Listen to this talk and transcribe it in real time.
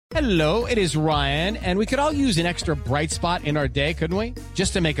Hello, it is Ryan, and we could all use an extra bright spot in our day, couldn't we?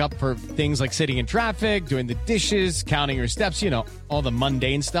 Just to make up for things like sitting in traffic, doing the dishes, counting your steps, all the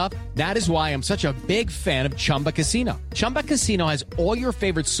mundane stuff. That is why I'm such a big fan of Chumba Casino. Chumba Casino has all your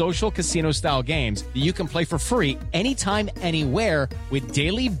favorite social casino-style games that you can play for free anytime, anywhere with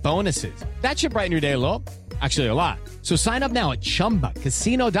daily bonuses. That should brighten your day a little. Actually, a lot. So sign up now at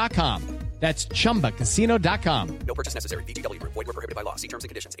ChumbaCasino.com. That's ChumbaCasino.com. No purchase necessary. VGW Group. Void where prohibited by law. See terms and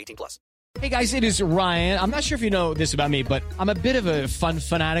conditions. 18+. Hey guys, it is Ryan. I'm not sure if you know this about me, but I'm a bit of a fun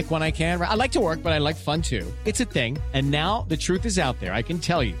fanatic when I can. I like to work, but I like fun too. It's a thing. And now the truth is out there. I can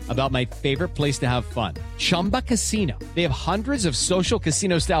tell you about my favorite place to have fun. Chumba Casino. They have hundreds of social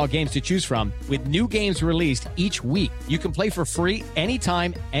casino style games to choose from with new games released each week. You can play for free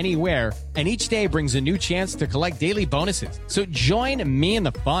anytime, anywhere. And each day brings a new chance to collect daily bonuses. So join me in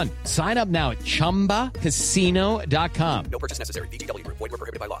the fun. Sign up now at ChumbaCasino.com. No purchase necessary. VGW Group. Void where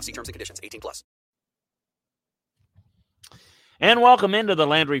prohibited by law. See terms and conditions. 18+. And welcome into the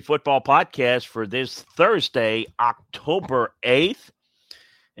Landry Football Podcast for this Thursday, October 8th,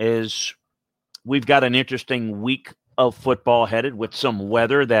 as we've got an interesting week of football headed with some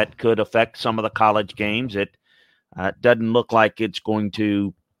weather that could affect some of the college games. It doesn't look like it's going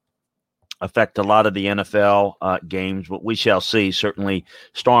to affect a lot of the NFL games, but we shall see. Certainly,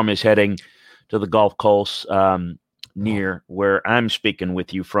 storm is heading to the Gulf Coast near where I'm speaking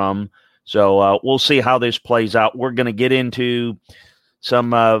with you from. So we'll see how this plays out. We're going to get into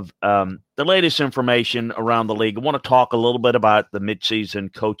some of the latest information around the league. I want to talk a little bit about the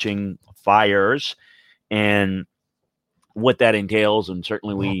midseason coaching fires and what that entails. And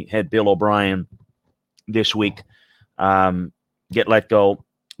certainly we had Bill O'Brien this week get let go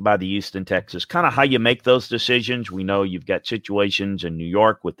by the Houston Texans. Kind of how you make those decisions. We know you've got situations in New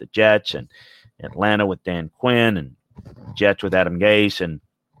York with the Jets and Atlanta with Dan Quinn and Jets with Adam Gase and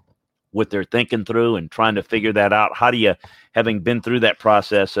what they're thinking through and trying to figure that out. How do you, having been through that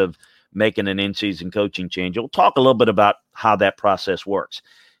process of making an in-season coaching change, we'll talk a little bit about how that process works.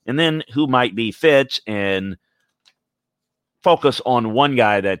 And then who might be fits and focus on one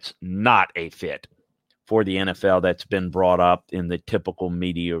guy that's not a fit for the NFL that's been brought up in the typical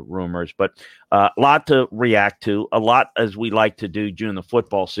media rumors. But a lot to react to, a lot as we like to do during the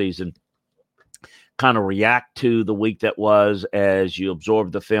football season, kind of react to the week that was as you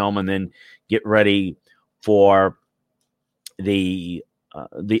absorb the film and then get ready for the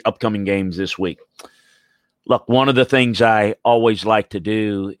upcoming games this week. Look, one of the things I always like to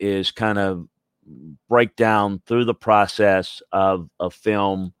do is kind of break down through the process of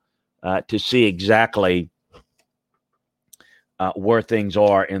film to see exactly where things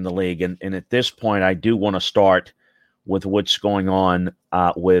are in the league. And at this point, I do want to start with what's going on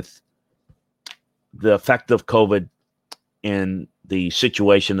with the effect of COVID and the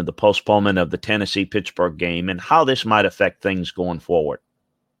situation of the postponement of the Tennessee-Pittsburgh game and how this might affect things going forward.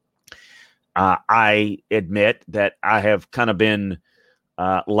 I admit that I have kind of been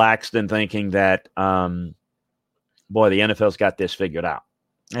laxed in thinking that, the NFL's got this figured out.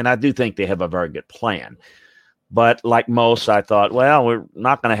 And I do think they have a very good plan. But like most, I thought, well, we're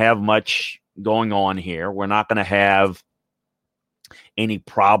not going to have much going on here. We're not going to have any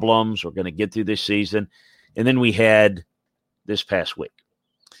problems. We're going to get through this season. And then we had this past week.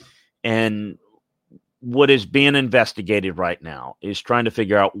 And what is being investigated right now is trying to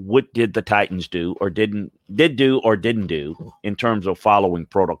figure out what did the Titans do or didn't do in terms of following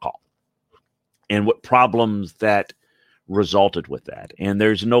protocol and what problems that resulted with that. And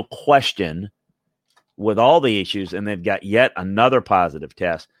there's no question with all the issues, and they've got yet another positive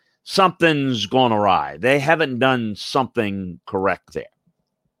test, something's gone awry. They haven't done something correct there.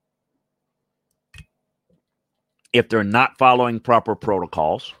 If they're not following proper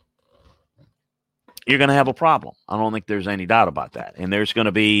protocols, you're going to have a problem. I don't think there's any doubt about that. And there's going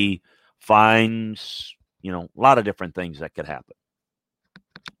to be fines, a lot of different things that could happen.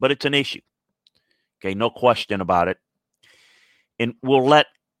 But it's an issue. Okay, no question about it. And we'll let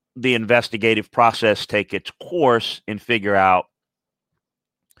the investigative process take its course and figure out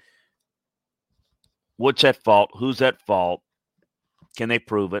what's at fault, who's at fault, can they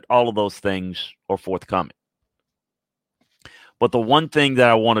prove it? All of those things are forthcoming. But the one thing that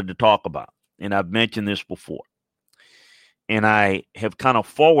I wanted to talk about, and I've mentioned this before, and I have kind of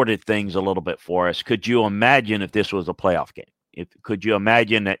forwarded things a little bit for us. Could you imagine if this was a playoff game? Could you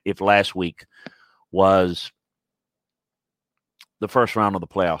imagine that if last week was the first round of the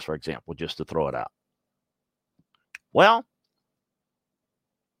playoffs, for example, just to throw it out? Well,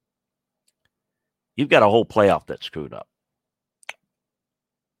 you've got a whole playoff that's screwed up.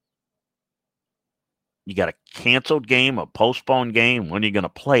 You got a canceled game, a postponed game. When are you going to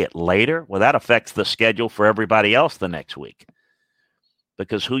play it later? Well, that affects the schedule for everybody else the next week.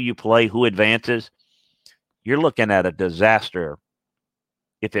 Because who you play, who advances, you're looking at a disaster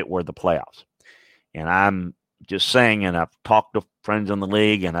if it were the playoffs. And I'm just saying, and I've talked to friends in the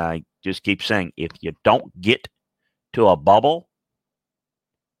league, and I just keep saying, if you don't get to a bubble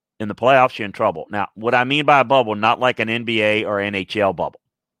in the playoffs, you're in trouble. Now, what I mean by a bubble, not like an NBA or NHL bubble,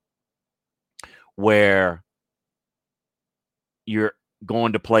 where you're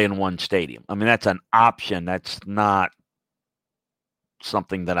going to play in one stadium. I mean, that's an option. That's not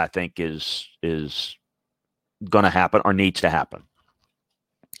something that I think is going to happen or needs to happen.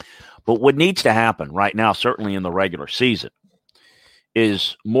 But what needs to happen right now, certainly in the regular season,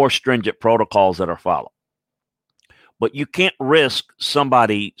 is more stringent protocols that are followed. But you can't risk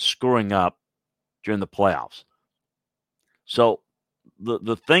somebody screwing up during the playoffs. So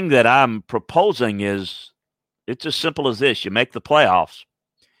the thing that I'm proposing is it's as simple as this. You make the playoffs.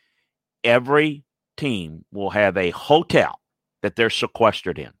 Every team will have a hotel that they're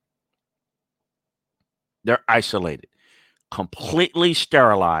sequestered in. They're isolated, completely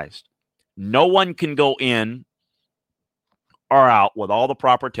sterilized. No one can go in or out with all the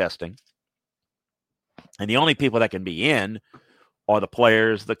proper testing. And the only people that can be in are the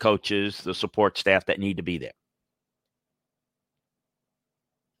players, the coaches, the support staff that need to be there.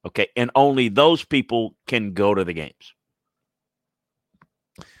 Okay, and only those people can go to the games.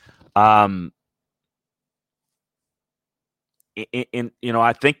 And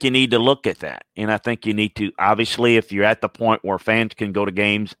I think you need to look at that. And I think you need to, obviously, if you're at the point where fans can go to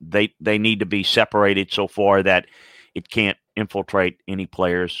games, they need to be separated so far that it can't infiltrate any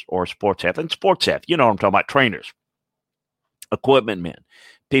players or sports staff. And sports staff, you know what I'm talking about, trainers, equipment men,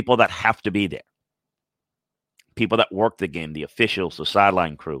 people that have to be there. People that work the game, the officials, the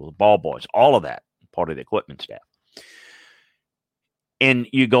sideline crew, the ball boys, all of that, part of the equipment staff. And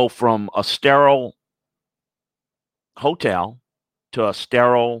you go from a sterile hotel to a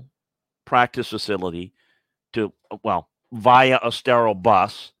sterile practice facility to, via a sterile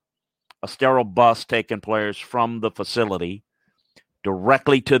bus taking players from the facility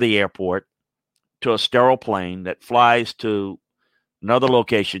directly to the airport, to a sterile plane that flies to another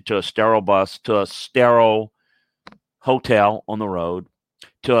location, to a sterile bus, to a sterile hotel on the road,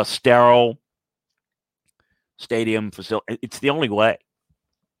 to a sterile stadium facility. It's the only way.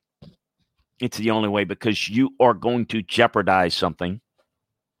 It's the only way, because you are going to jeopardize something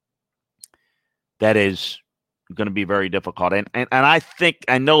that is going to be very difficult. And I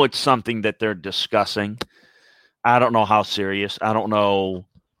know it's something that they're discussing. I don't know how serious. I don't know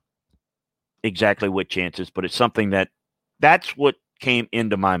exactly what chances, but it's something that's what came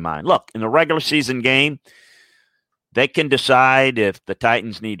into my mind. Look, in the regular season game, they can decide if the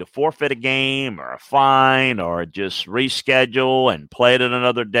Titans need to forfeit a game or a fine or just reschedule and play it at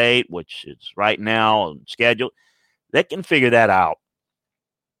another date, which is right now scheduled. They can figure that out.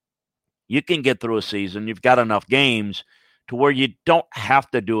 You can get through a season. You've got enough games to where you don't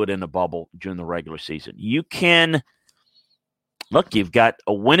have to do it in a bubble during the regular season. You can look, you've got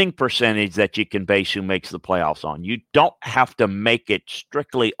a winning percentage that you can base who makes the playoffs on. You don't have to make it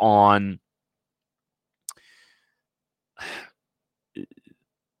strictly on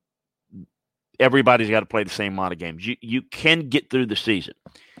everybody's got to play the same amount of games. You can get through the season.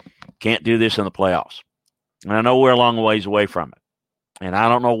 Can't do this in the playoffs. And I know we're a long ways away from it. And I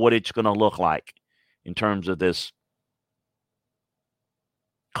don't know what it's going to look like in terms of this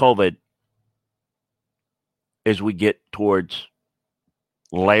COVID as we get towards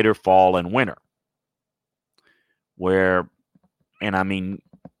later fall and winter.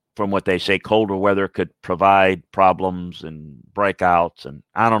 From what they say, colder weather could provide problems and breakouts, and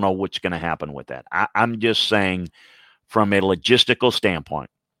I don't know what's going to happen with that. I'm just saying, from a logistical standpoint,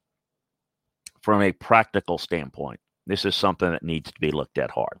 from a practical standpoint, this is something that needs to be looked at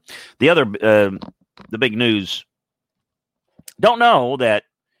hard. The other, the big news, don't know that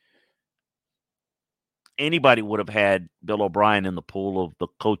anybody would have had Bill O'Brien in the pool of the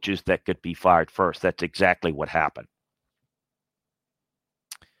coaches that could be fired first. That's exactly what happened.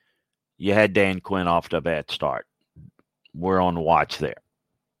 You had Dan Quinn off to a bad start. We're on watch there.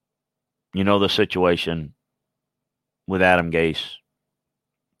 You know the situation with Adam Gase,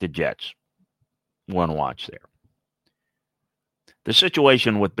 the Jets. We're on watch there. The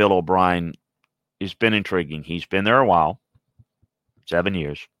situation with Bill O'Brien has been intriguing. He's been there a while, 7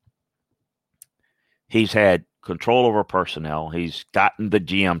 years. He's had control over personnel. He's gotten the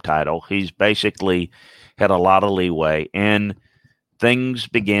GM title. He's basically had a lot of leeway, and things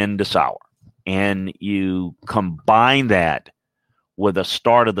begin to sour. And you combine that with the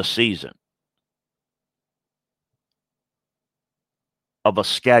start of the season of a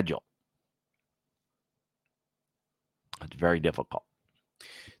schedule. It's very difficult.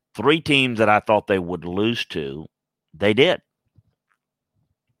 3 teams that I thought they would lose to, they did.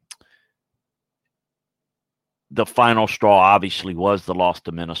 The final straw obviously was the loss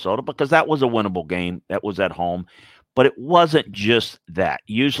to Minnesota because that was a winnable game. That was at home. But it wasn't just that.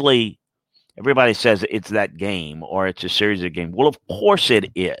 Usually everybody says it's that game or it's a series of games. Well, of course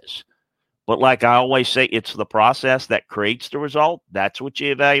it is. But like I always say, it's the process that creates the result. That's what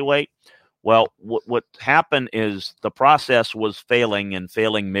you evaluate. Well, what happened is the process was failing and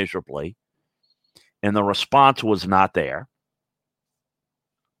failing miserably, and the response was not there.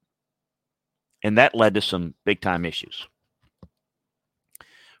 And that led to some big-time issues.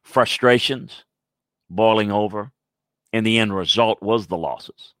 Frustrations, boiling over, and the end result was the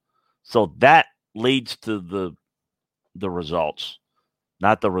losses. So that leads to the results,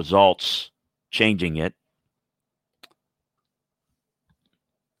 not the results changing it.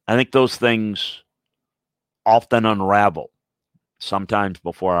 I think those things often unravel, sometimes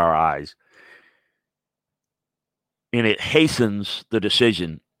before our eyes. And it hastens the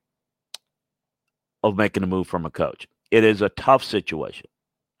decision of making a move from a coach. It is a tough situation.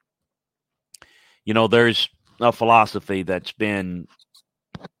 You know, there's a philosophy that's been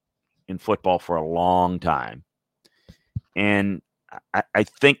in football for a long time. And I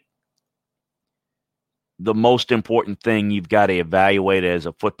think the most important thing you've got to evaluate as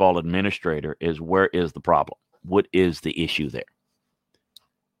a football administrator is where is the problem? What is the issue there?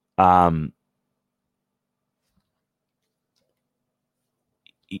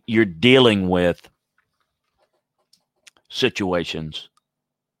 You're dealing with situations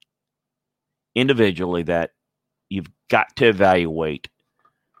individually that you've got to evaluate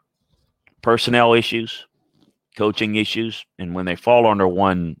personnel issues, coaching issues, and when they fall under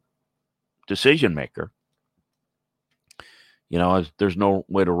one decision maker, you know, there's no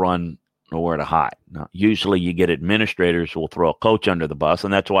way to run, nowhere to hide. Now, usually you get administrators who will throw a coach under the bus,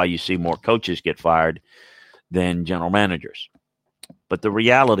 and that's why you see more coaches get fired than general managers. But the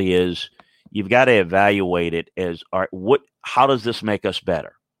reality is you've got to evaluate it as, all right, how does this make us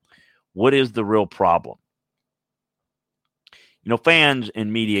better? What is the real problem? You know, fans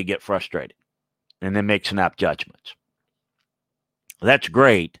and media get frustrated and then make snap judgments. That's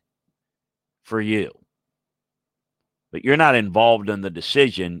great for you. But you're not involved in the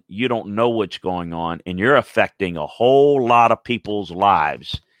decision. You don't know what's going on, and you're affecting a whole lot of people's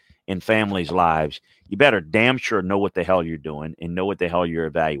lives and families' lives. You better damn sure know what the hell you're doing and know what the hell you're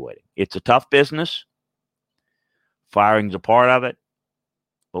evaluating. It's a tough business. Firing's a part of it.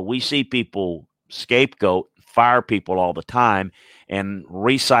 But we see people scapegoat, fire people all the time, and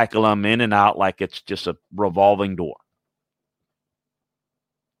recycle them in and out like it's just a revolving door.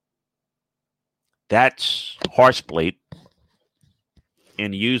 That's horse bleep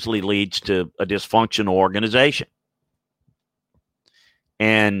and usually leads to a dysfunctional organization.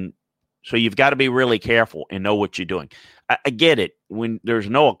 And so you've got to be really careful and know what you're doing. I get it. When there's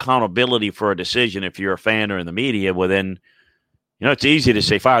no accountability for a decision, if you're a fan or in the media, well, then, you know, it's easy to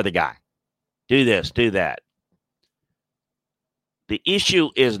say, fire the guy. Do this, do that. The issue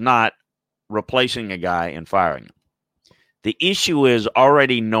is not replacing a guy and firing him. The issue is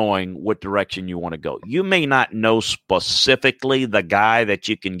already knowing what direction you want to go. You may not know specifically the guy that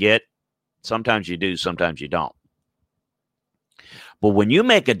you can get. Sometimes you do, sometimes you don't. But when you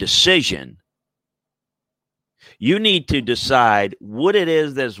make a decision, you need to decide what it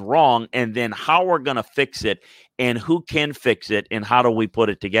is that's wrong and then how we're going to fix it and who can fix it and how do we put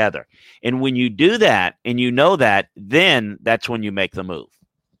it together. And when you do that and you know that, then that's when you make the move.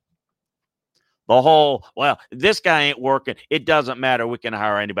 The whole, well, this guy ain't working. It doesn't matter. We can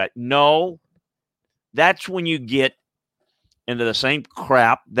hire anybody. No, that's when you get into the same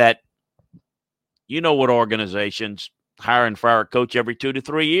crap that, you know, what organizations hire and fire a coach every 2 to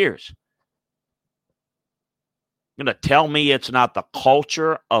 3 years. You're going to tell me it's not the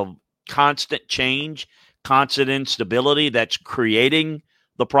culture of constant change, constant instability that's creating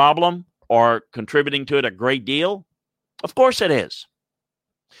the problem or contributing to it a great deal? Of course it is.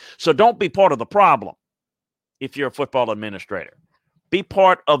 So don't be part of the problem if you're a football administrator. Be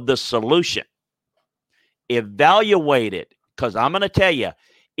part of the solution. Evaluate it, because I'm going to tell you,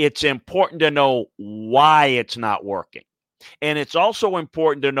 it's important to know why it's not working. And it's also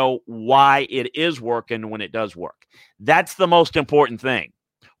important to know why it is working when it does work. That's the most important thing.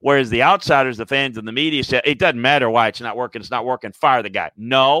 Whereas the outsiders, the fans, and the media say, it doesn't matter why it's not working, fire the guy.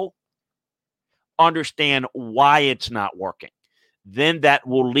 No. Understand why it's not working. Then that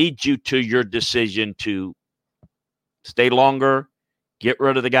will lead you to your decision to stay longer, get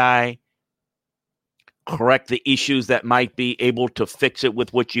rid of the guy, correct the issues that might be, able to fix it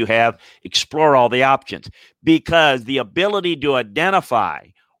with what you have, explore all the options, because the ability to identify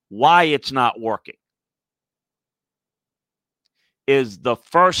why it's not working is the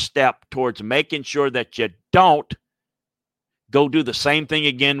first step towards making sure that you don't go do the same thing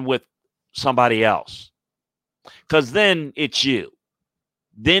again with somebody else. Because then it's you.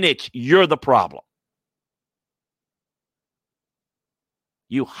 Then you're the problem.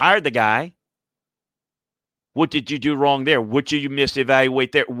 You hired the guy. What did you do wrong there? What did you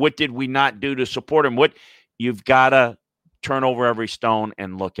misevaluate there? What did we not do to support him? You've got to turn over every stone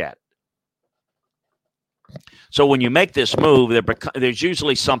and look at it. So when you make this move, there's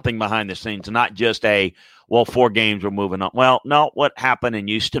usually something behind the scenes, not just 4 games we're moving on. Well, no, what happened in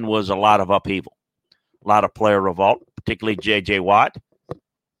Houston was a lot of upheaval, a lot of player revolt, particularly J.J. Watt.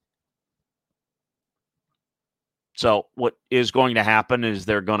 So what is going to happen is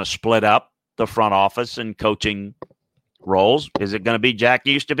they're going to split up the front office and coaching roles. Is it going to be Jack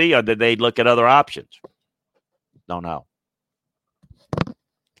Easterby, or did they look at other options? Don't know.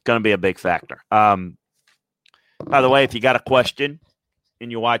 It's going to be a big factor. By the way, if you got a question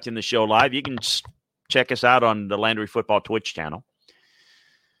and you're watching the show live, you can check us out on the Landry Football Twitch channel.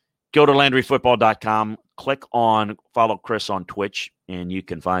 Go to LandryFootball.com, click on follow Chris on Twitch, and you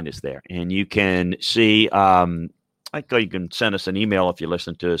can find us there. And you can see, you can send us an email if you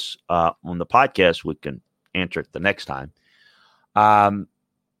listen to us on the podcast. We can answer it the next time.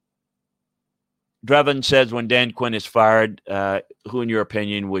 Drevin says, when Dan Quinn is fired, who in your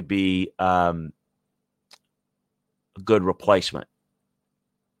opinion would be a good replacement?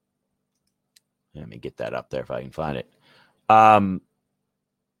 Let me get that up there if I can find it.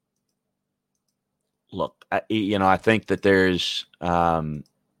 Look, I think that there's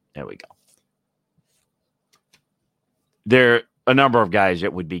there we go. There are a number of guys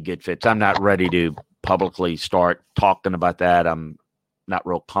that would be good fits. I'm not ready to publicly start talking about that. I'm not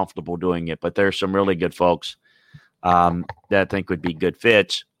real comfortable doing it, but there's some really good folks that I think would be good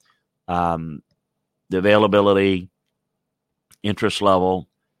fits. The availability, interest level.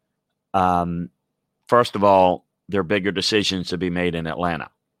 First of all, there are bigger decisions to be made in Atlanta.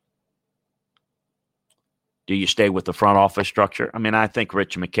 Do you stay with the front office structure? I mean, I think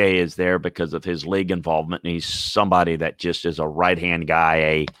Rich McKay is there because of his league involvement, and he's somebody that just is a right-hand guy,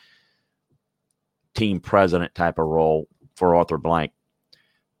 a team president type of role for Arthur Blank.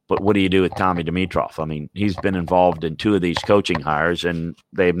 But what do you do with Tommy Dimitroff? I mean, he's been involved in 2 of these coaching hires, and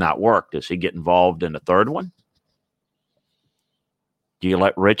they've not worked. Does he get involved in the third one? Do you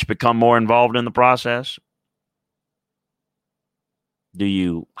let Rich become more involved in the process? Do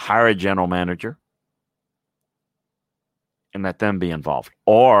you hire a general manager and let them be involved?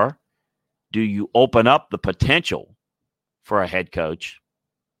 Or do you open up the potential for a head coach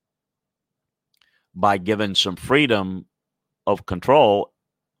by giving some freedom of control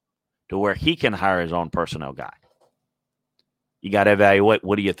to where he can hire his own personnel guy? You got to evaluate,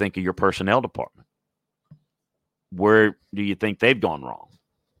 what do you think of your personnel department? Where do you think they've gone wrong?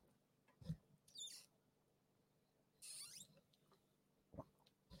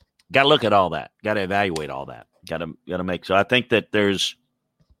 Got to look at all that. Got to evaluate all that. Got to make. So I think that there's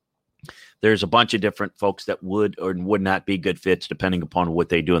a bunch of different folks that would or would not be good fits depending upon what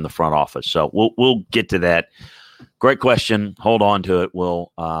they do in the front office. So we'll get to that. Great question. Hold on to it.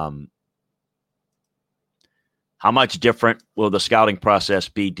 How much different will the scouting process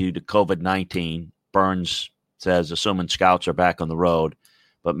be due to COVID-19? Burns says, assuming scouts are back on the road,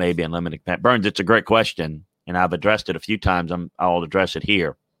 but maybe in limited. Burns, it's a great question, and I've addressed it a few times. I'll address it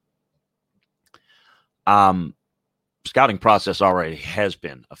here. Scouting process already has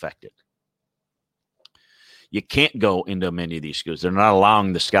been affected. You can't go into many of these schools. They're not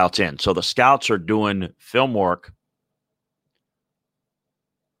allowing the scouts in. So the scouts are doing film work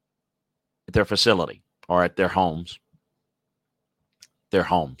at their facility or at their homes. Their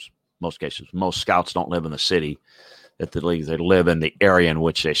homes, most cases. Most scouts don't live in the city at the league. They live in the area in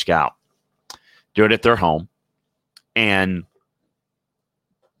which they scout. Do it at their home. And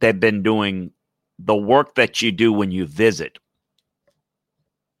they've been doing the work that you do when you visit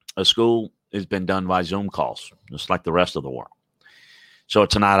a school has been done by Zoom calls, just like the rest of the world. So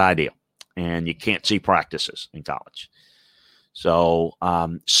it's not ideal, and you can't see practices in college. So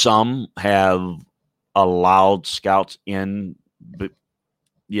some have allowed scouts in, but,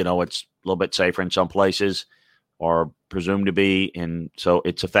 it's a little bit safer in some places, or presumed to be, and so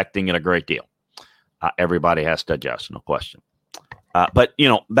it's affecting it a great deal. Everybody has to adjust, no question. But,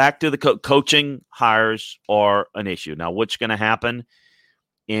 back to the coaching hires are an issue. Now, what's going to happen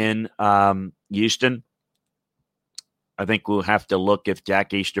in Houston? I think we'll have to look if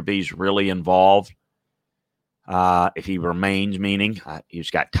Jack Easterby's really involved If he remains, meaning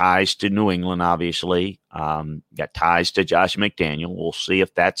he's got ties to New England, obviously, got ties to Josh McDaniel. We'll see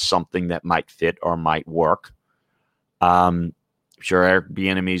if that's something that might fit or might work. Sure, Eric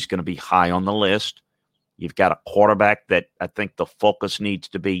Bieniemy is going to be high on the list. You've got a quarterback that I think the focus needs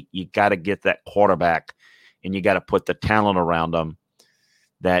to be, you got to get that quarterback and you got to put the talent around him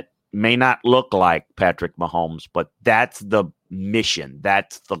that may not look like Patrick Mahomes, but that's the mission.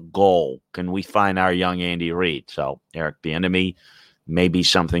 That's the goal. Can we find our young Andy Reid? So Eric Bieniemy may be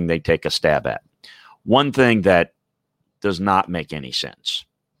something they take a stab at. One thing that does not make any sense.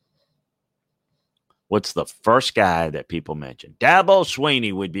 What's the first guy that people mention? Dabo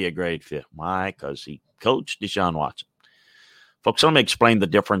Swinney would be a great fit. Why? Because he coached Deshaun Watson. Folks, let me explain the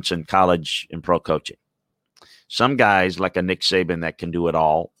difference in college and pro coaching. Some guys, like a Nick Saban that can do it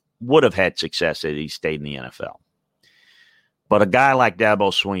all, would have had success if he stayed in the NFL. But a guy like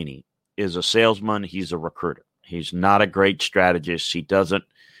Dabo Swinney is a salesman. He's a recruiter. He's not a great strategist.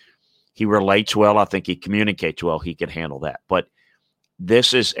 He relates well. I think he communicates well. He could handle that. But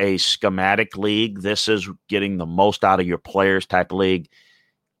this is a schematic league. This is getting the most out of your players type of league.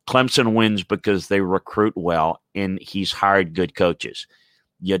 Clemson wins because they recruit well, and he's hired good coaches.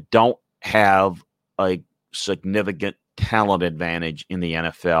 You don't have a significant talent advantage in the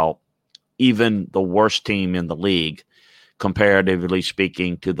NFL, even the worst team in the league, comparatively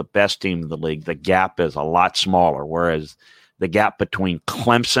speaking to the best team in the league. The gap is a lot smaller, whereas the gap between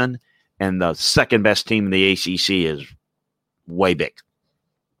Clemson and the second best team in the ACC is way big.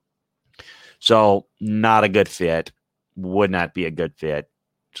 So not a good fit, would not be a good fit.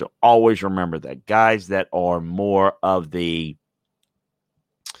 So always remember that guys that are more of the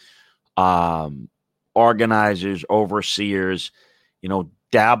organizers, overseers,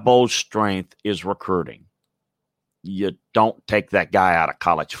 Dabo's strength is recruiting. You don't take that guy out of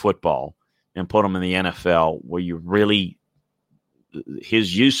college football and put him in the NFL where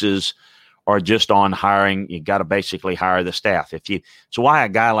his uses are just on hiring. You got to basically hire the staff. So why a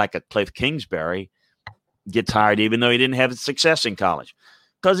guy like a Cliff Kingsbury gets hired even though he didn't have success in college?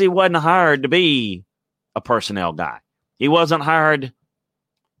 Because he wasn't hired to be a personnel guy. He wasn't hired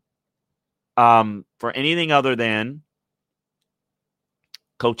for anything other than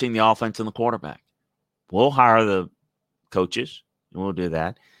coaching the offense and the quarterback. We'll hire the coaches, and we'll do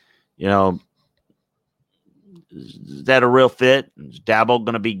that. Is that a real fit? Is Dabo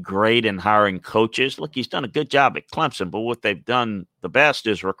going to be great in hiring coaches? Look, he's done a good job at Clemson, but what they've done the best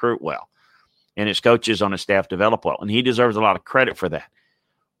is recruit well, and his coaches on his staff develop well, and he deserves a lot of credit for that.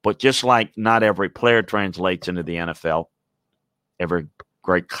 But just like not every player translates into the NFL, every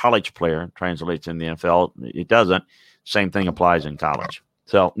great college player translates in the NFL, it doesn't. Same thing applies in college.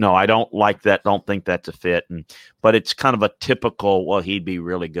 So, no, I don't like that. Don't think that's a fit. But it's kind of a typical, well, he'd be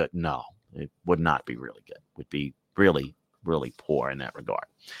really good. No, it would not be really good. It would be really, really poor in that regard.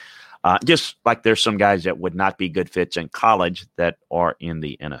 Just like there's some guys that would not be good fits in college that are in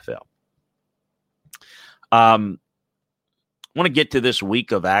the NFL. I want to get to this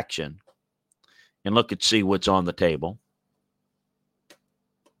week of action and see what's on the table.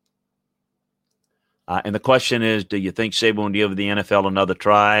 And the question is, do you think Saban will give the NFL another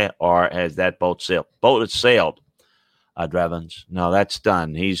try, or has that boat sailed? Boat has sailed, Drevens. No, that's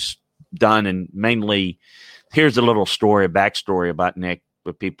done. He's done, and mainly, here's a little backstory about Nick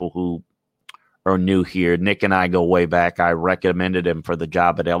for people who are new here. Nick and I go way back. I recommended him for the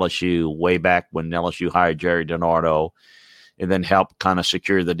job at LSU way back when LSU hired Jerry DiNardo, and then helped kind of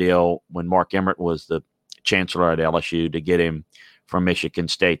secure the deal when Mark Emmert was the chancellor at LSU to get him from Michigan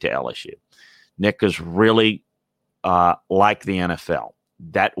State to LSU. Nick is really like the NFL.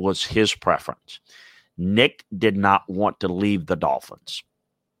 That was his preference. Nick did not want to leave the Dolphins.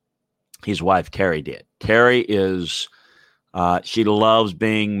 His wife, Carrie, did. Carrie is she loves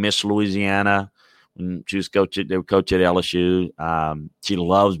being Miss Louisiana. When she was they were coach at LSU. She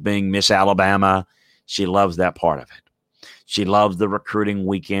loves being Miss Alabama. She loves that part of it. She loves the recruiting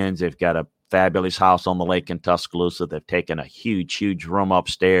weekends. They've got a fabulous house on the lake in Tuscaloosa. They've taken a huge, huge room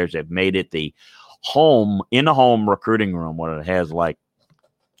upstairs. They've made it the in-home recruiting room where it has like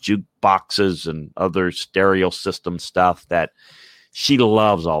jukeboxes and other stereo system stuff that she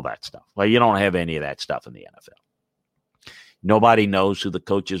loves all that stuff. Well, you don't have any of that stuff in the NFL. Nobody knows who the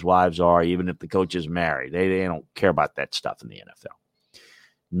coaches' wives are, even if the coach is married. They don't care about that stuff in the NFL.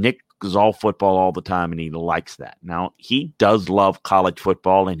 Nick is all football all the time, and he likes that. Now, he does love college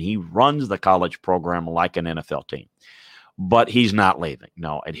football, and he runs the college program like an NFL team. But he's not leaving.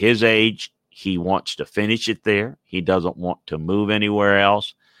 No, at his age, he wants to finish it there. He doesn't want to move anywhere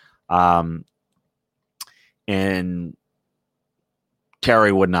else. And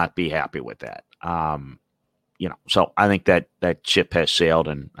Terry would not be happy with that. So I think that ship has sailed,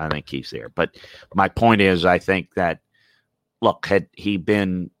 and I think he's there. But my point is, I think that, look, had he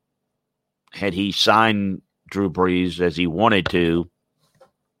signed Drew Brees as he wanted to,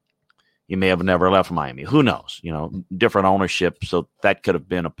 he may have never left Miami. Who knows? Different ownership, so that could have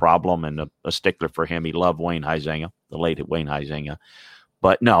been a problem and a stickler for him. He loved Wayne Huizenga, the late Wayne Huizenga.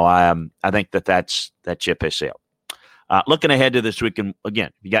 But no, I think that ship has sailed. Looking ahead to this weekend, again,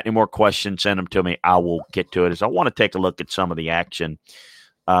 if you got any more questions, send them to me. I will get to it. As I want to take a look at some of the action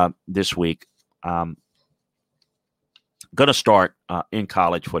this week. Going to start in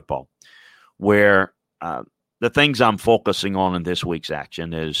college football, where the things I'm focusing on in this week's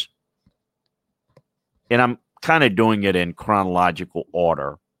action is, and I'm kind of doing it in chronological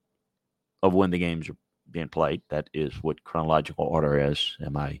order of when the games are being played. That is what chronological order is.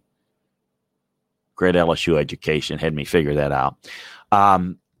 My great LSU education had me figure that out.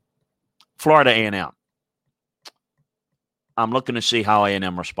 Florida A&M. I'm looking to see how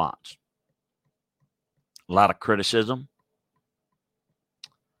A&M responds. A lot of criticism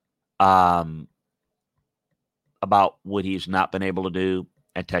about what he's not been able to do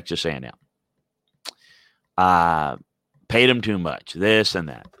at Texas A&M. Paid him too much, this and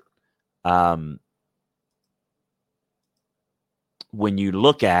that. When you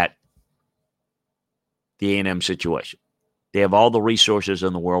look at the A&M situation, they have all the resources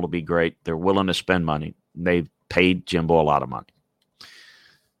in the world to be great. They're willing to spend money. They've paid Jimbo a lot of money.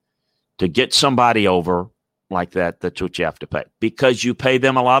 To get somebody over like that, that's what you have to pay. Because you pay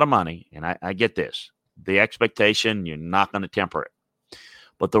them a lot of money, and I get this. The expectation, you're not going to temper it.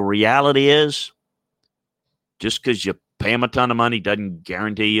 But the reality is, just because you pay them a ton of money doesn't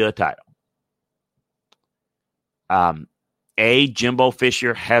guarantee you a title. Jimbo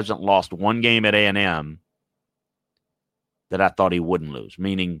Fisher hasn't lost one game at A&M that I thought he wouldn't lose,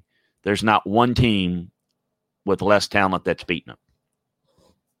 meaning there's not one team with less talent that's beaten him.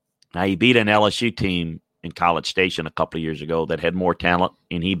 Now, he beat an LSU team in College Station a couple of years ago that had more talent,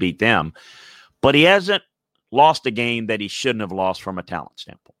 and he beat them. But he hasn't lost a game that he shouldn't have lost from a talent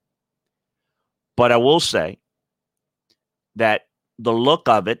standpoint. But I will say that the look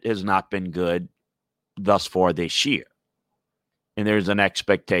of it has not been good thus far this year. And there's an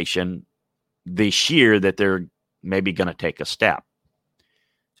expectation this year that they're maybe going to take a step.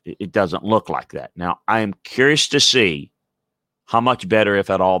 It doesn't look like that. Now, I am curious to see how much better, if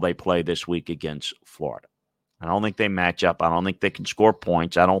at all, they play this week against Florida. I don't think they match up. I don't think they can score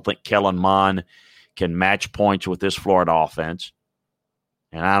points. I don't think Kellen Mond can match points with this Florida offense.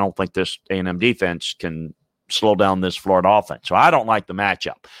 And I don't think this A&M defense can slow down this Florida offense. So I don't like the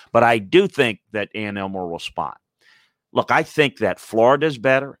matchup. But I do think that A&M will respond. Look, I think that Florida's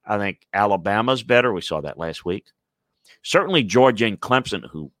better. I think Alabama's better. We saw that last week. Certainly Georgia and Clemson,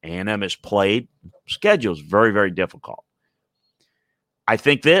 who A&M has played, schedule is very, very difficult. I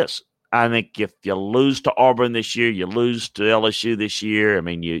think if you lose to Auburn this year, you lose to LSU this year,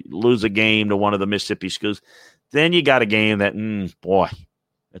 you lose a game to one of the Mississippi schools, then you got a game that,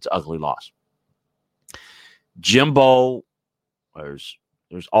 it's an ugly loss. Jimbo, there's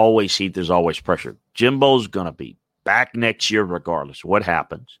always heat, there's always pressure. Jimbo's going to be back next year regardless of what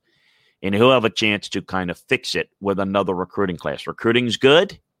happens, and he'll have a chance to kind of fix it with another recruiting class. Recruiting's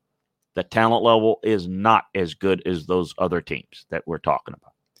good. The talent level is not as good as those other teams that we're talking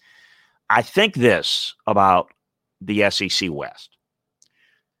about. I think this about the SEC West.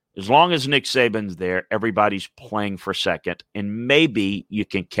 As long as Nick Saban's there, everybody's playing for second, and maybe you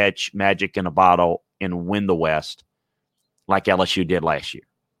can catch magic in a bottle and win the West like LSU did last year.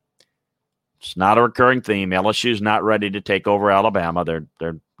 It's not a recurring theme. LSU's not ready to take over Alabama.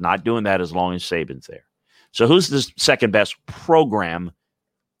 They're not doing that as long as Saban's there. So who's the second best program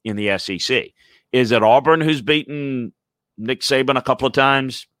in the SEC? Is it Auburn, who's beaten Nick Saban a couple of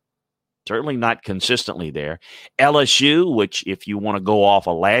times? Certainly not consistently there. LSU, which if you want to go off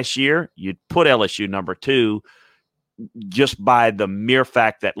of last year, you'd put LSU number 2 just by the mere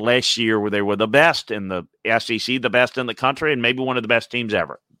fact that last year they were the best in the SEC, the best in the country, and maybe one of the best teams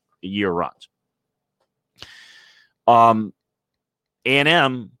ever. Year runs.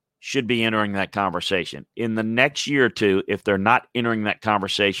 A&M should be entering that conversation. In the next year or two, if they're not entering that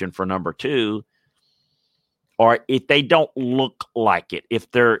conversation for number 2, or if they don't look like it, if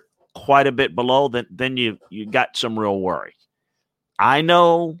they're quite a bit below, then you got some real worry. I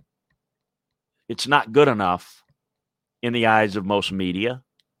know it's not good enough in the eyes of most media,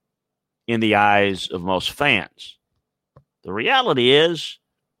 in the eyes of most fans. The reality is,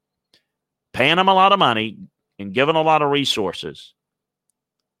 paying them a lot of money and giving a lot of resources,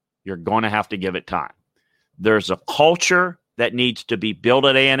 you're going to have to give it time. There's a culture that needs to be built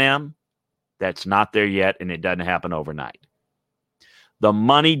at A&M That's not there yet, and it doesn't happen overnight. The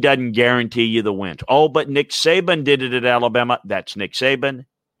money doesn't guarantee you the wins. Oh, but Nick Saban did it at Alabama. That's Nick Saban,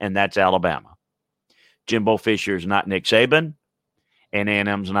 and that's Alabama. Jimbo Fisher is not Nick Saban, and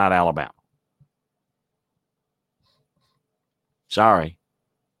A&M's not Alabama. Sorry.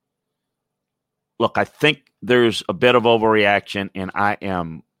 Look, I think there's a bit of overreaction, and I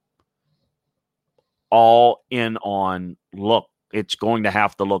am all in on, look, it's going to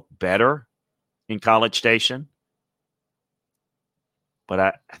have to look better in College Station. But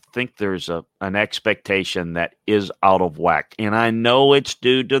I think there's an expectation that is out of whack. And I know it's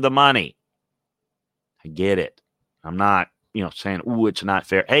due to the money. I get it. I'm not, saying, ooh, it's not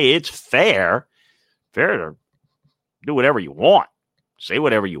fair. Hey, it's fair. Fair to do whatever you want. Say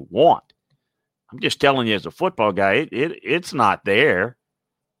whatever you want. I'm just telling you as a football guy, it's not there.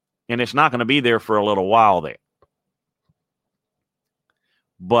 And it's not going to be there for a little while there.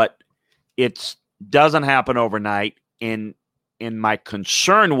 But it doesn't happen overnight. And my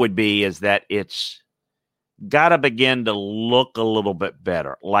concern would be is that it's got to begin to look a little bit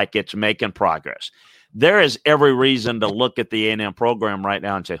better, like it's making progress. There is every reason to look at the A&M program right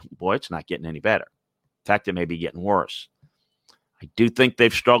now and say, boy, it's not getting any better. In fact, it may be getting worse. I do think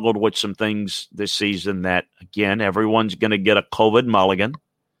they've struggled with some things this season that, again, everyone's going to get a COVID mulligan.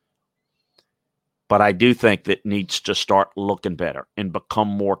 But I do think that needs to start looking better and become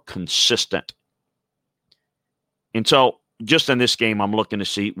more consistent. And so just in this game, I'm looking to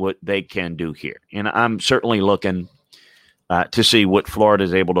see what they can do here. And I'm certainly looking to see what Florida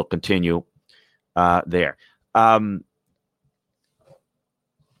is able to continue there.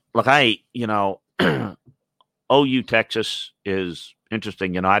 Look, OU Texas is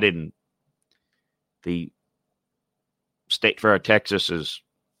interesting. The State Fair of Texas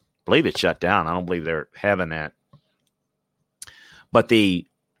I believe it's shut down. I don't believe they're having that. But the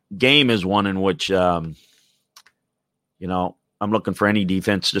game is one in which, I'm looking for any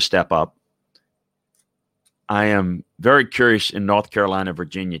defense to step up. I am very curious in North Carolina,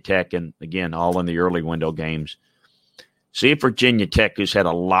 Virginia Tech, and again, all in the early window games. See if Virginia Tech, who's had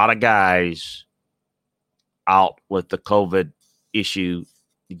a lot of guys out with the COVID issue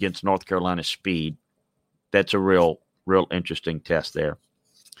against North Carolina's speed. That's a real interesting test there.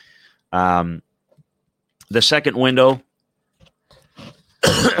 The second window,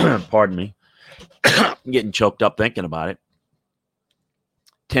 pardon me, I'm getting choked up thinking about it.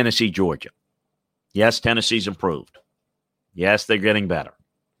 Tennessee, Georgia. Yes, Tennessee's improved. Yes, they're getting better.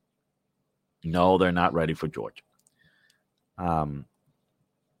 No, they're not ready for Georgia.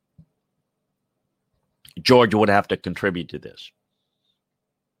 Georgia would have to contribute to this.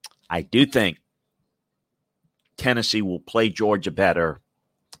 I do think Tennessee will play Georgia better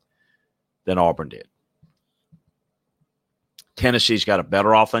than Auburn did. Tennessee's got a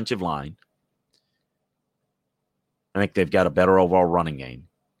better offensive line. I think they've got a better overall running game.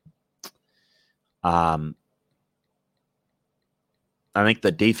 I think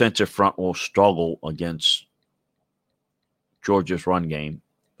the defensive front will struggle against Georgia's run game.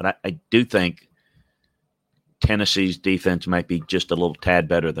 But I do think Tennessee's defense might be just a little tad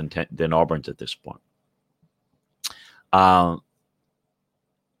better than Auburn's at this point. But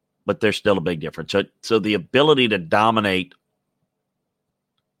there's still a big difference. So the ability to dominate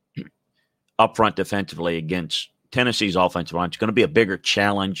up front defensively against Tennessee's offensive line is going to be a bigger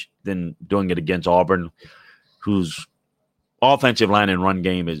challenge than doing it against Auburn, whose offensive line and run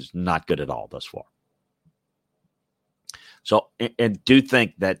game is not good at all thus far. So, and do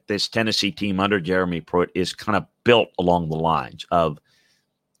think that this Tennessee team under Jeremy Pruitt is kind of built along the lines of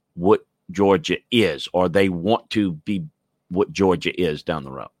what Georgia is, or they want to be what Georgia is down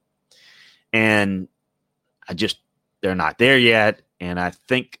the road. And they're not there yet. And I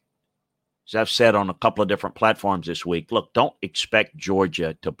think, as I've said on a couple of different platforms this week, look, don't expect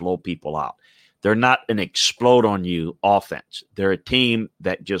Georgia to blow people out. They're not an explode on you offense. They're a team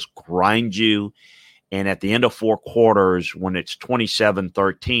that just grinds you. And at the end of four quarters, when it's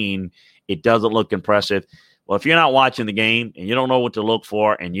 27-13, it doesn't look impressive. Well, if you're not watching the game and you don't know what to look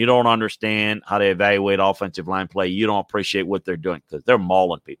for and you don't understand how to evaluate offensive line play, you don't appreciate what they're doing because they're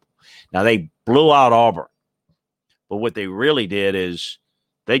mauling people. Now, they blew out Auburn, but what they really did is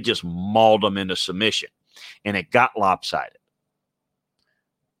they just mauled them into submission, and it got lopsided.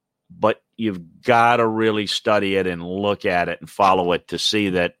 But you've got to really study it and look at it and follow it to see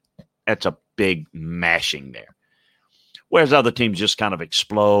that that's a big mashing there. Whereas other teams just kind of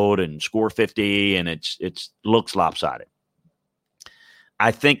explode and score 50, and it looks lopsided.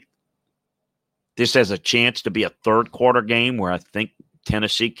 I think this has a chance to be a third quarter game where I think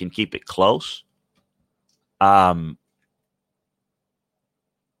Tennessee can keep it close. I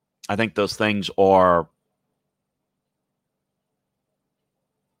I think those things are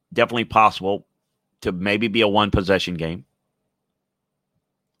definitely possible to maybe be a one-possession game.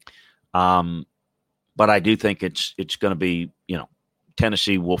 But I do think it's going to be,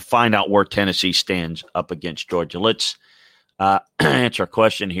 Tennessee. We'll find out where Tennessee stands up against Georgia. Let's answer a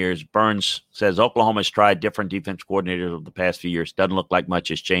question here. Burns says Oklahoma has tried different defense coordinators over the past few years. Doesn't look like much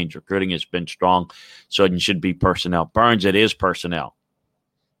has changed. Recruiting has been strong, so it should be personnel. Burns, it is personnel.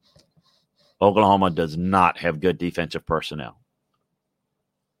 Oklahoma does not have good defensive personnel.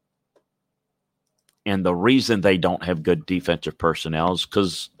 And the reason they don't have good defensive personnel is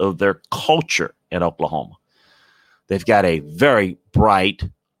because of their culture at Oklahoma. They've got a very bright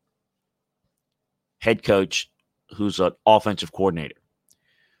head coach who's an offensive coordinator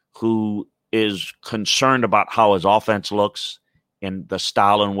who is concerned about how his offense looks and the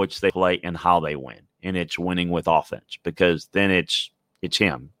style in which they play and how they win. And it's winning with offense, because then it's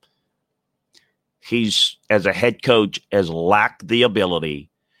him. He's, as a head coach, has lacked the ability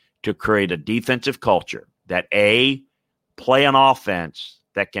to create a defensive culture that, A, play an offense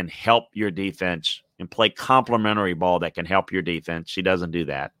that can help your defense and play complementary ball that can help your defense. He doesn't do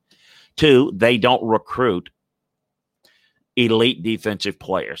that. 2, they don't recruit elite defensive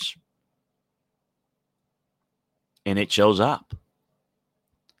players. And it shows up.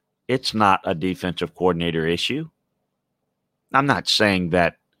 It's not a defensive coordinator issue. I'm not saying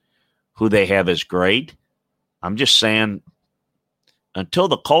that who they have is great. I'm just saying until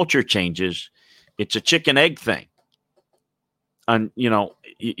the culture changes, it's a chicken-egg thing. And,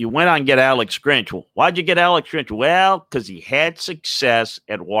 you went on and get Alex Grinch. Well, why'd you get Alex Grinch? Well, because he had success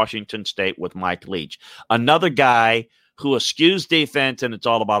at Washington State with Mike Leach, another guy who eschews defense and it's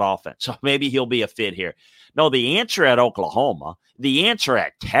all about offense. So maybe he'll be a fit here. No, the answer at Oklahoma, the answer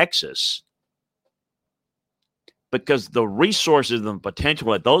at Texas, because the resources and the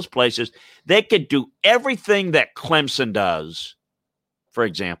potential at those places, they could do everything that Clemson does, for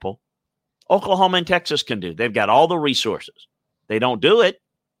example, Oklahoma and Texas can do. They've got all the resources. They don't do it.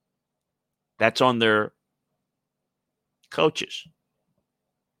 That's on their coaches.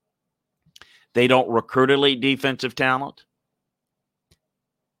 They don't recruit elite defensive talent.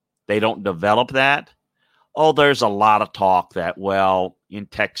 They don't develop that. Oh, there's a lot of talk that, well, in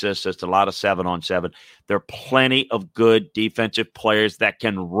Texas, it's a lot of 7-on-7. There are plenty of good defensive players that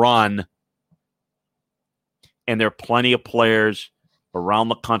can run. And there are plenty of players around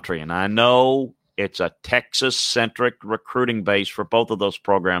the country. And I know it's a Texas-centric recruiting base for both of those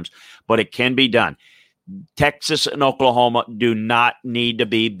programs, but it can be done. Texas and Oklahoma do not need to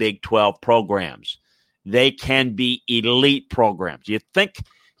be Big 12 programs. They can be elite programs. You think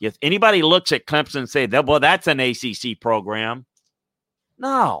if anybody looks at Clemson and say, well, that's an ACC program?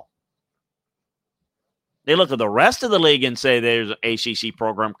 No. They look at the rest of the league and say there's an ACC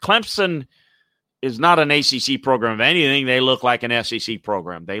program. Clemson is not an ACC program of anything. They look like an SEC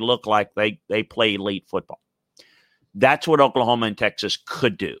program. They look like they play elite football. That's what Oklahoma and Texas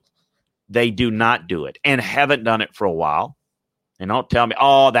could do. They do not do it and haven't done it for a while. And don't tell me,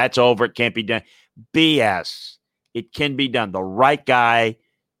 oh, that's over. It can't be done. BS. It can be done. The right guy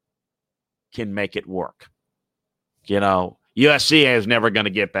can make it work. USC is never going to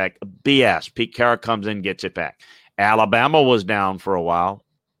get back. BS. Pete Carroll comes in, gets it back. Alabama was down for a while.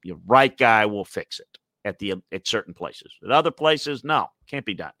 The right guy will fix it at certain places. At other places, no, can't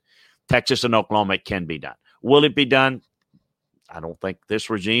be done. Texas and Oklahoma, it can be done. Will it be done? I don't think this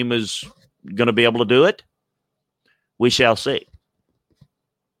regime is going to be able to do it. We shall see.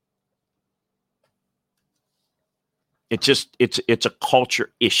 It's a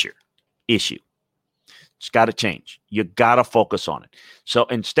culture issue. It's got to change. You got to focus on it. So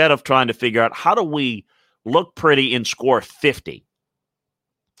instead of trying to figure out how do we look pretty and score 50,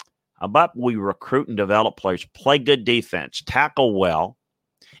 how about we recruit and develop players, play good defense, tackle well,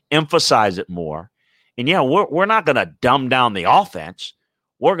 emphasize it more. And yeah, we're not going to dumb down the offense.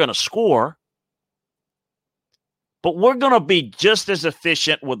 We're going to score. But we're going to be just as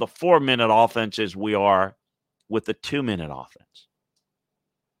efficient with the 4-minute offense as we are with the 2-minute offense.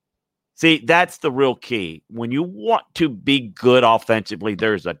 See, that's the real key. When you want to be good offensively,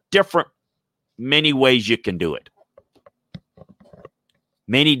 there's many ways you can do it.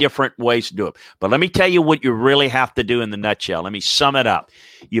 Many different ways to do it. But let me tell you what you really have to do in the nutshell. Let me sum it up.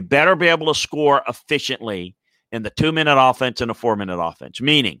 You better be able to score efficiently in the 2-minute offense and a 4-minute offense.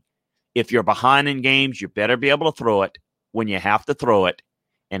 Meaning, if you're behind in games, you better be able to throw it when you have to throw it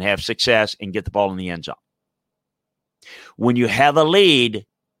and have success and get the ball in the end zone. When you have a lead,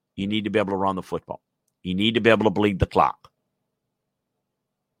 you need to be able to run the football. You need to be able to bleed the clock.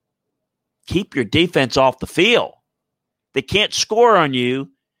 Keep your defense off the field. They can't score on you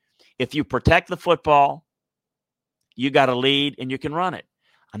If you protect the football, you got a lead and you can run it.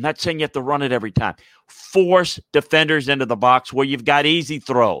 I'm not saying you have to run it every time. Force defenders into the box where you've got easy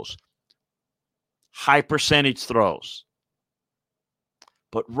throws, high percentage throws.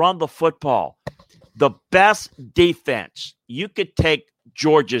 But run the football. The best defense, you could take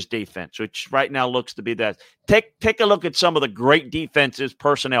Georgia's defense, which right now looks to be that. Take a look at some of the great defenses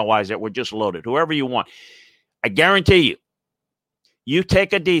personnel-wise that were just loaded, whoever you want. I guarantee you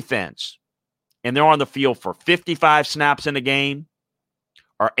take a defense and they're on the field for 55 snaps in a game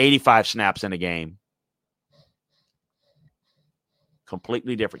or 85 snaps in a game.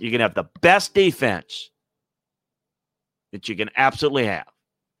 Completely different. You can have the best defense that you can absolutely have.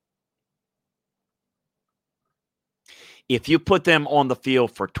 If you put them on the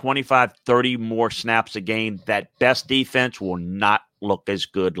field for 25, 30 more snaps a game, that best defense will not look as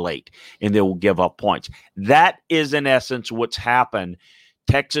good late, and they will give up points. That is, in essence, what's happened.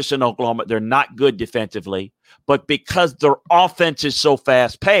 Texas and Oklahoma, they're not good defensively, but because their offense is so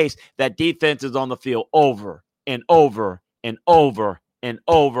fast-paced, that defense is on the field over and over and over and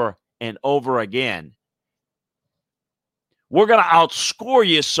over and over again. We're going to outscore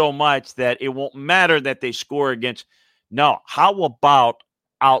you so much that it won't matter that they score against. No, how about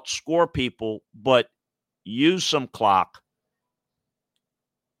outscore people, but use some clock,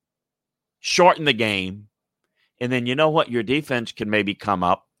 shorten the game, and then you know what? Your defense can maybe come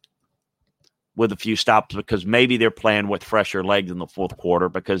up with a few stops because maybe they're playing with fresher legs in the fourth quarter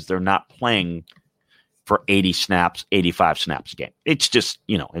because they're not playing for 80 snaps, 85 snaps a game. It's just,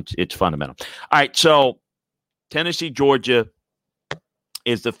 it's fundamental. All right, so Tennessee, Georgia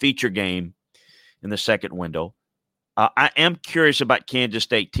is the feature game in the second window. I am curious about Kansas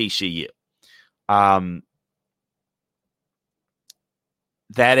State, TCU. That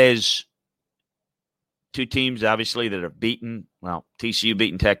is two teams, obviously, that have beaten. Well, TCU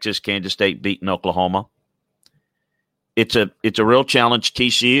beaten Texas, Kansas State beaten Oklahoma. It's a real challenge,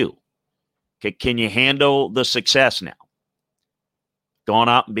 TCU. Okay, can you handle the success now? Going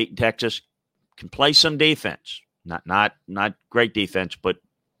out and beating Texas, can play some defense. Not great defense, but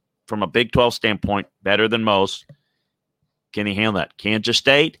from a Big 12 standpoint, better than most. Can he handle that? Kansas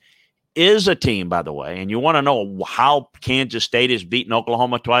State is a team, by the way, and you want to know how Kansas State has beaten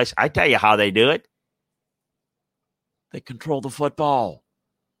Oklahoma twice? I tell you how they do it. They control the football.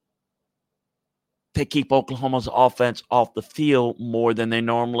 They keep Oklahoma's offense off the field more than they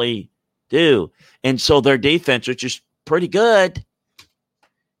normally do. And so their defense, which is pretty good,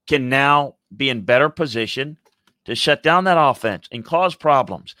 can now be in better position to shut down that offense and cause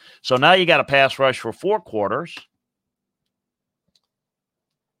problems. So now you got a pass rush for 4 quarters.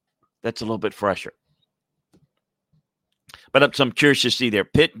 That's a little bit fresher. But I'm curious to see there.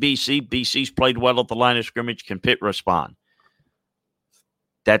 Pitt, BC. BC's played well at the line of scrimmage. Can Pitt respond?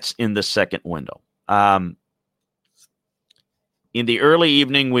 That's in the second window. In the early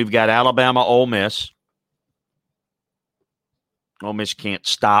evening, we've got Alabama, Ole Miss. Ole Miss can't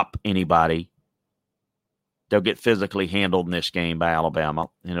stop anybody. They'll get physically handled in this game by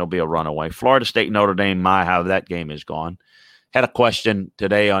Alabama, and it'll be a runaway. Florida State, Notre Dame, how that game is gone. Had a question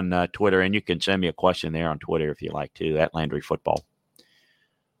today on Twitter, and you can send me a question there on Twitter if you like to, at Landry Football.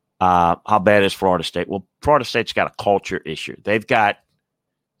 How bad is Florida State? Well, Florida State's got a culture issue. They've got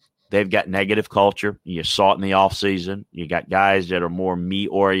negative culture. You saw it in the offseason. You got guys that are more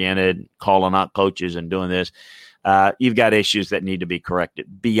me-oriented, calling out coaches and doing this. You've got issues that need to be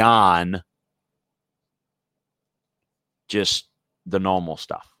corrected beyond just the normal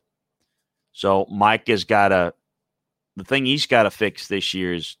stuff. So Mike has got to – the thing he's got to fix this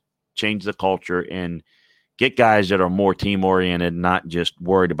year is change the culture and get guys that are more team-oriented, not just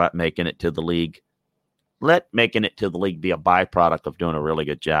worried about making it to the league. Let making it to the league be a byproduct of doing a really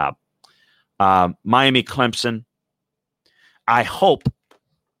good job. Miami, Clemson, I hope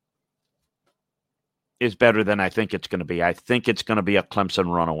is better than I think it's going to be. I think it's going to be a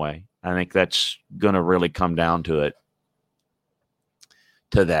Clemson runaway. I think that's going to really come down to it,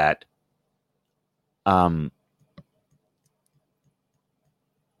 to that.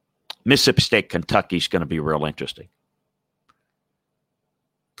 Mississippi State, Kentucky is going to be real interesting.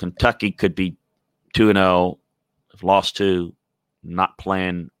 Kentucky could be 2-0, lost 2, not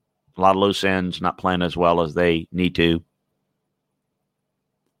playing a lot of loose ends, not playing as well as they need to.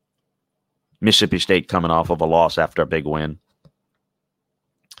 Mississippi State coming off of a loss after a big win.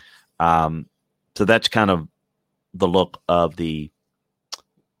 So that's kind of the look of the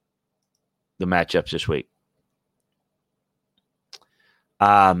matchups this week.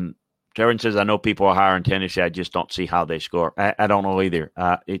 Darren says, I know people are higher in Tennessee. I just don't see how they score. I don't know either.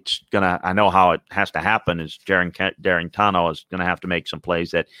 I know how it has to happen is Darren Tano is going to have to make some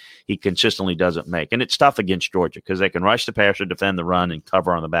plays that he consistently doesn't make. And it's tough against Georgia because they can rush the passer, defend the run, and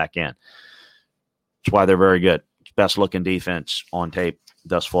cover on the back end. That's why they're very good. Best looking defense on tape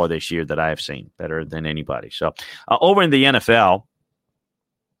thus far this year that I have seen, better than anybody. So over in the NFL,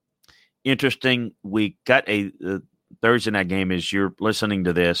 interesting. We got a Thursday night game. As you're listening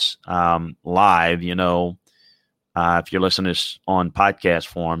to this live, if you're listening to this on podcast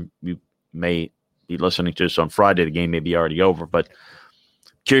form, you may be listening to this on Friday. The game may be already over, but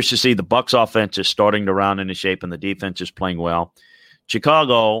curious to see the Bucs offense is starting to round into shape and the defense is playing well.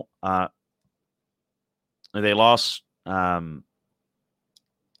 Chicago, they lost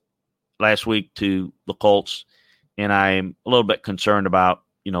last week to the Colts, and I'm a little bit concerned about,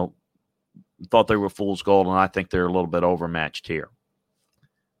 thought they were fool's gold, and I think they're a little bit overmatched here.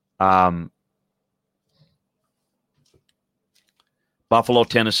 Buffalo,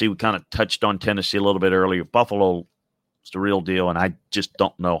 Tennessee, we kind of touched on Tennessee a little bit earlier. Buffalo is the real deal, and I just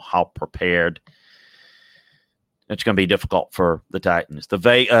don't know how prepared. It's going to be difficult for the Titans.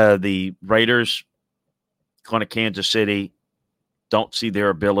 The Raiders going to Kansas City, don't see their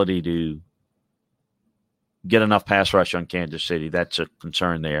ability to get enough pass rush on Kansas City. That's a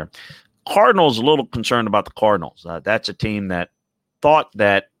concern there. Cardinals, a little concerned about the Cardinals. That's a team that thought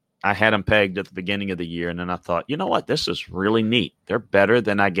that I had them pegged at the beginning of the year, and then I thought, you know what, this is really neat. They're better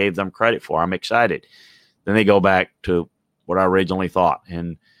than I gave them credit for. I'm excited. Then they go back to what I originally thought.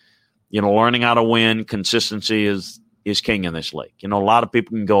 And, learning how to win, consistency is king in this league. A lot of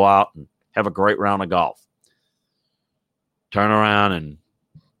people can go out and have a great round of golf, turn around, and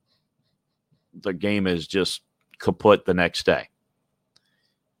the game is just kaput the next day.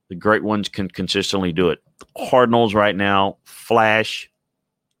 The great ones can consistently do it. The Cardinals right now, flash,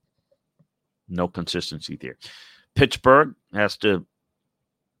 no consistency there. Pittsburgh has to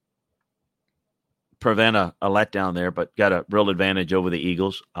prevent a letdown there, but got a real advantage over the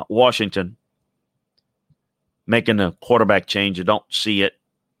Eagles. Washington making a quarterback change. You don't see it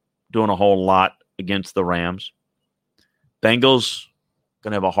doing a whole lot against the Rams. Bengals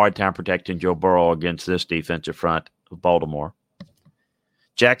going to have a hard time protecting Joe Burrow against this defensive front of Baltimore.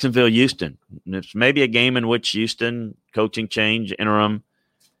 Jacksonville, Houston. It's maybe a game in which Houston, coaching change, interim,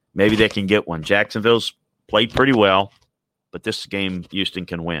 maybe they can get one. Jacksonville's played pretty well, but this game Houston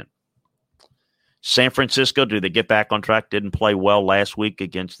can win. San Francisco, do they get back on track? Didn't play well last week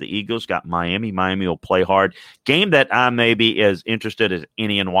against the Eagles. Got Miami. Miami will play hard. Game that I may be as interested as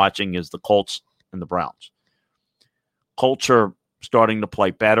any in watching is the Colts and the Browns. Colts are starting to play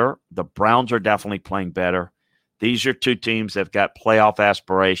better. The Browns are definitely playing better. These are two teams that have got playoff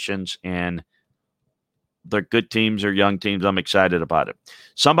aspirations, and they're good teams or young teams. I'm excited about it.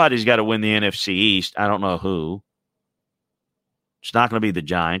 Somebody's got to win the NFC East. I don't know who. It's not going to be the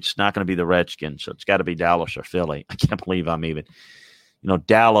Giants. It's not going to be the Redskins. So it's got to be Dallas or Philly. I can't believe I'm even.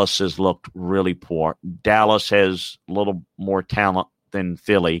 Dallas has looked really poor. Dallas has a little more talent than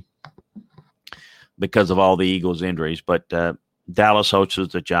Philly because of all the Eagles' injuries. But Dallas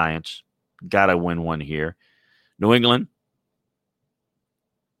hosts the Giants. Got to win one here. New England,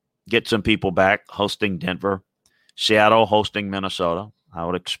 get some people back, hosting Denver. Seattle hosting Minnesota. I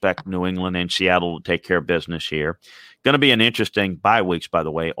would expect New England and Seattle to take care of business here. Going to be an interesting bye weeks, by the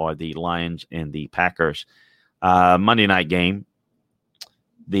way, are the Lions and the Packers. Monday night game,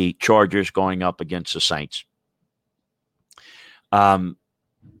 the Chargers going up against the Saints.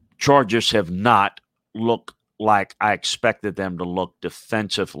 Chargers have not looked like I expected them to look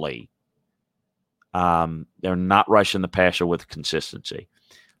defensively. They're not rushing the passer with consistency.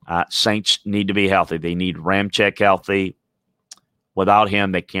 Saints need to be healthy. They need Ramczyk healthy. Without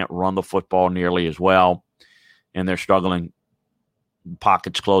him, they can't run the football nearly as well, and they're struggling.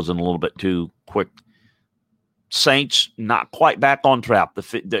 Pockets closing a little bit too quick. Saints not quite back on track.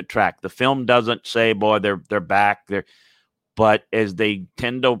 The track. The film doesn't say, boy, they're back. But as they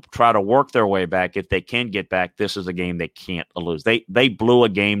tend to try to work their way back, if they can get back, this is a game they can't lose. They blew a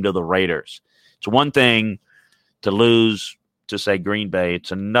game to the Raiders. It's one thing to lose to, say, Green Bay.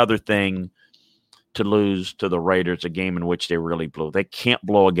 It's another thing to lose to the Raiders, a game in which they really blew. They can't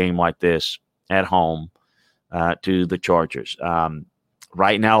blow a game like this at home to the Chargers.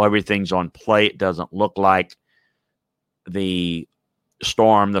 Right now, everything's on play. It doesn't look like the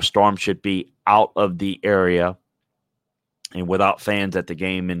storm. The storm should be out of the area. And without fans at the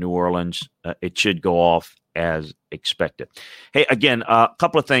game in New Orleans, it should go off as expected. Hey, again, a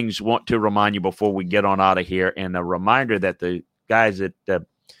couple of things I want to remind you before we get on out of here. And a reminder that the guys at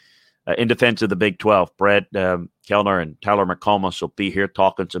in defense of the Big 12, Brett Kellner and Tyler McComas will be here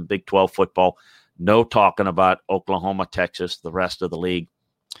talking some Big 12 football. No talking about Oklahoma, Texas, the rest of the league.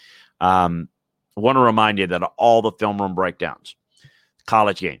 I want to remind you that all the film room breakdowns,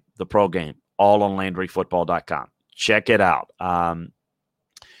 college game, the pro game, all on LandryFootball.com. Check it out.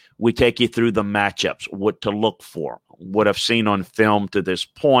 We take you through the matchups, what to look for, what I've seen on film to this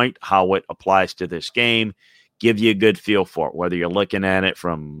point, how it applies to this game, give you a good feel for it, whether you're looking at it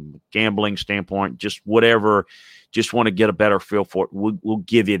from a gambling standpoint, just whatever, just want to get a better feel for it. We'll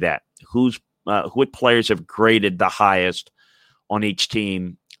give you that. What players have graded the highest on each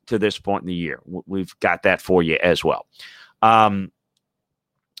team to this point in the year. We've got that for you as well.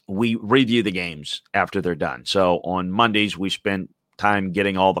 We review the games after they're done. So on Mondays, we spend time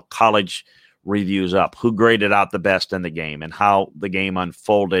getting all the college reviews up, who graded out the best in the game and how the game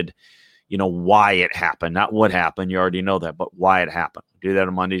unfolded, why it happened, not what happened. You already know that, but why it happened. We do that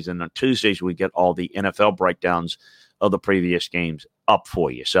on Mondays. And on Tuesdays, we get all the NFL breakdowns of the previous games up for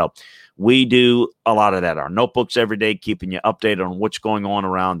you. So we do a lot of that. Our notebooks every day, keeping you updated on what's going on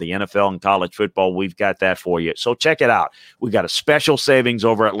around the NFL and college football. We've got that for you. So check it out. We got a special savings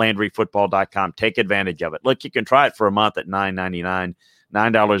over at LandryFootball.com. Take advantage of it. Look, you can try it for a month at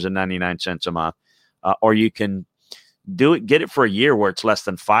 $9.99 a month, or you can get it for a year where it's less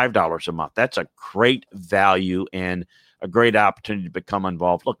than $5 a month. That's a great value and a great opportunity to become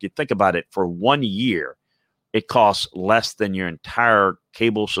involved. Look, you think about it, for 1 year, it costs less than your entire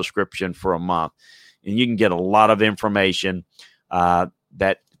cable subscription for a month. And you can get a lot of information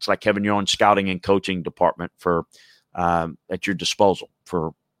that it's like having your own scouting and coaching department for at your disposal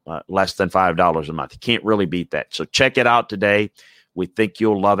for less than $5 a month. You can't really beat that. So check it out today. We think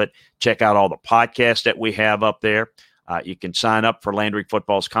you'll love it. Check out all the podcasts that we have up there. You can sign up for Landry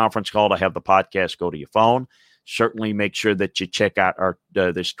Football's conference call to have the podcast go to your phone. Certainly make sure that you check out our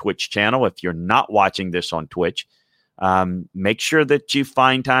this Twitch channel. If you're not watching this on Twitch, make sure that you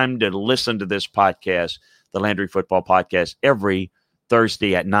find time to listen to this podcast, the Landry Football Podcast, every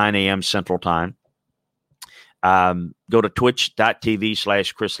Thursday at 9 a.m. Central Time. Go to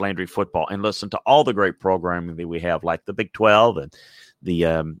twitch.tv/Chris Landry Football and listen to all the great programming that we have, like the Big 12 and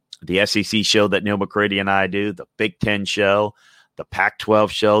the SEC show that Neil McCready and I do, the Big 10 show, the Pac-12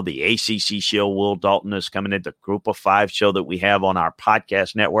 show, the ACC show. Will Dalton is coming in, the Group of Five show that we have on our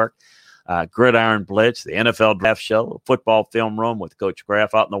podcast network, Gridiron Blitz, the NFL Draft show, Football Film Room with Coach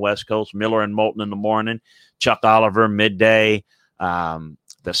Graff out in the West Coast, Miller and Moulton in the morning, Chuck Oliver midday, the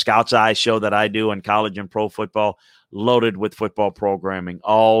Scouts Eye show that I do in college and pro football, loaded with football programming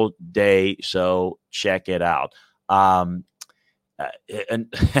all day. So check it out.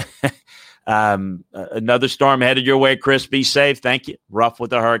 Another storm headed your way, Chris. Be safe. Thank you. Rough with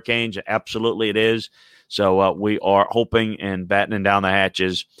the hurricanes. Absolutely it is. So we are hoping and battening down the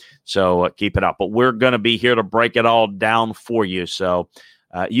hatches. So keep it up. But we're going to be here to break it all down for you. So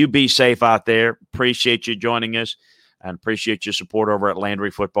you be safe out there. Appreciate you joining us and appreciate your support over at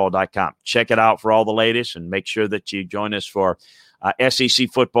LandryFootball.com. Check it out for all the latest and make sure that you join us for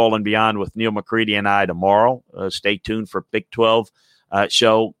SEC football and beyond with Neil McCready and I tomorrow. Stay tuned for Big 12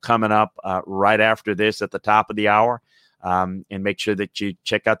 show coming up right after this at the top of the hour. And make sure that you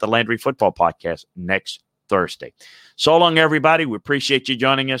check out the Landry Football Podcast next Thursday. So long, everybody. We appreciate you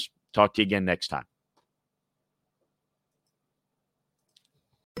joining us. Talk to you again next time.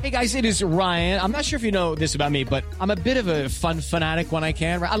 Hey guys, it is Ryan. I'm not sure if you know this about me, but I'm a bit of a fun fanatic when I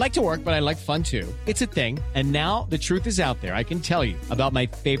can. I like to work, but I like fun too. It's a thing. And now the truth is out there. I can tell you about my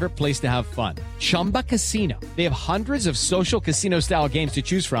favorite place to have fun. Chumba Casino. They have hundreds of social casino style games to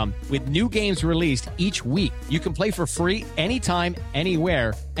choose from with new games released each week. You can play for free anytime,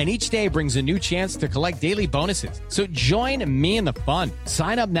 anywhere. And each day brings a new chance to collect daily bonuses. So join me in the fun.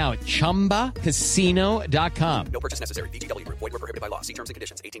 Sign up now at ChumbaCasino.com. No purchase necessary. VGW Group. Void where prohibited by law. See terms and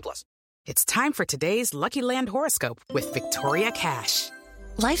conditions. 18+. It's time for today's Lucky Land horoscope with Victoria Cash.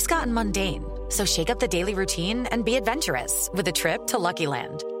 Life's gotten mundane, so shake up the daily routine and be adventurous with a trip to Lucky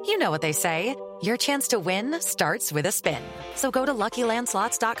Land. You know what they say, your chance to win starts with a spin. So go to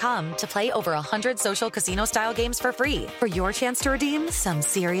LuckyLandSlots.com to play over 100 social casino-style games for free for your chance to redeem some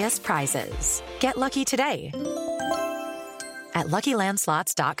serious prizes. Get lucky today at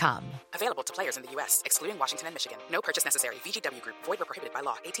LuckyLandSlots.com. Available to players in the U.S., excluding Washington and Michigan. No purchase necessary. VGW Group. Void where prohibited by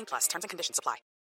law. 18+. Terms and conditions apply.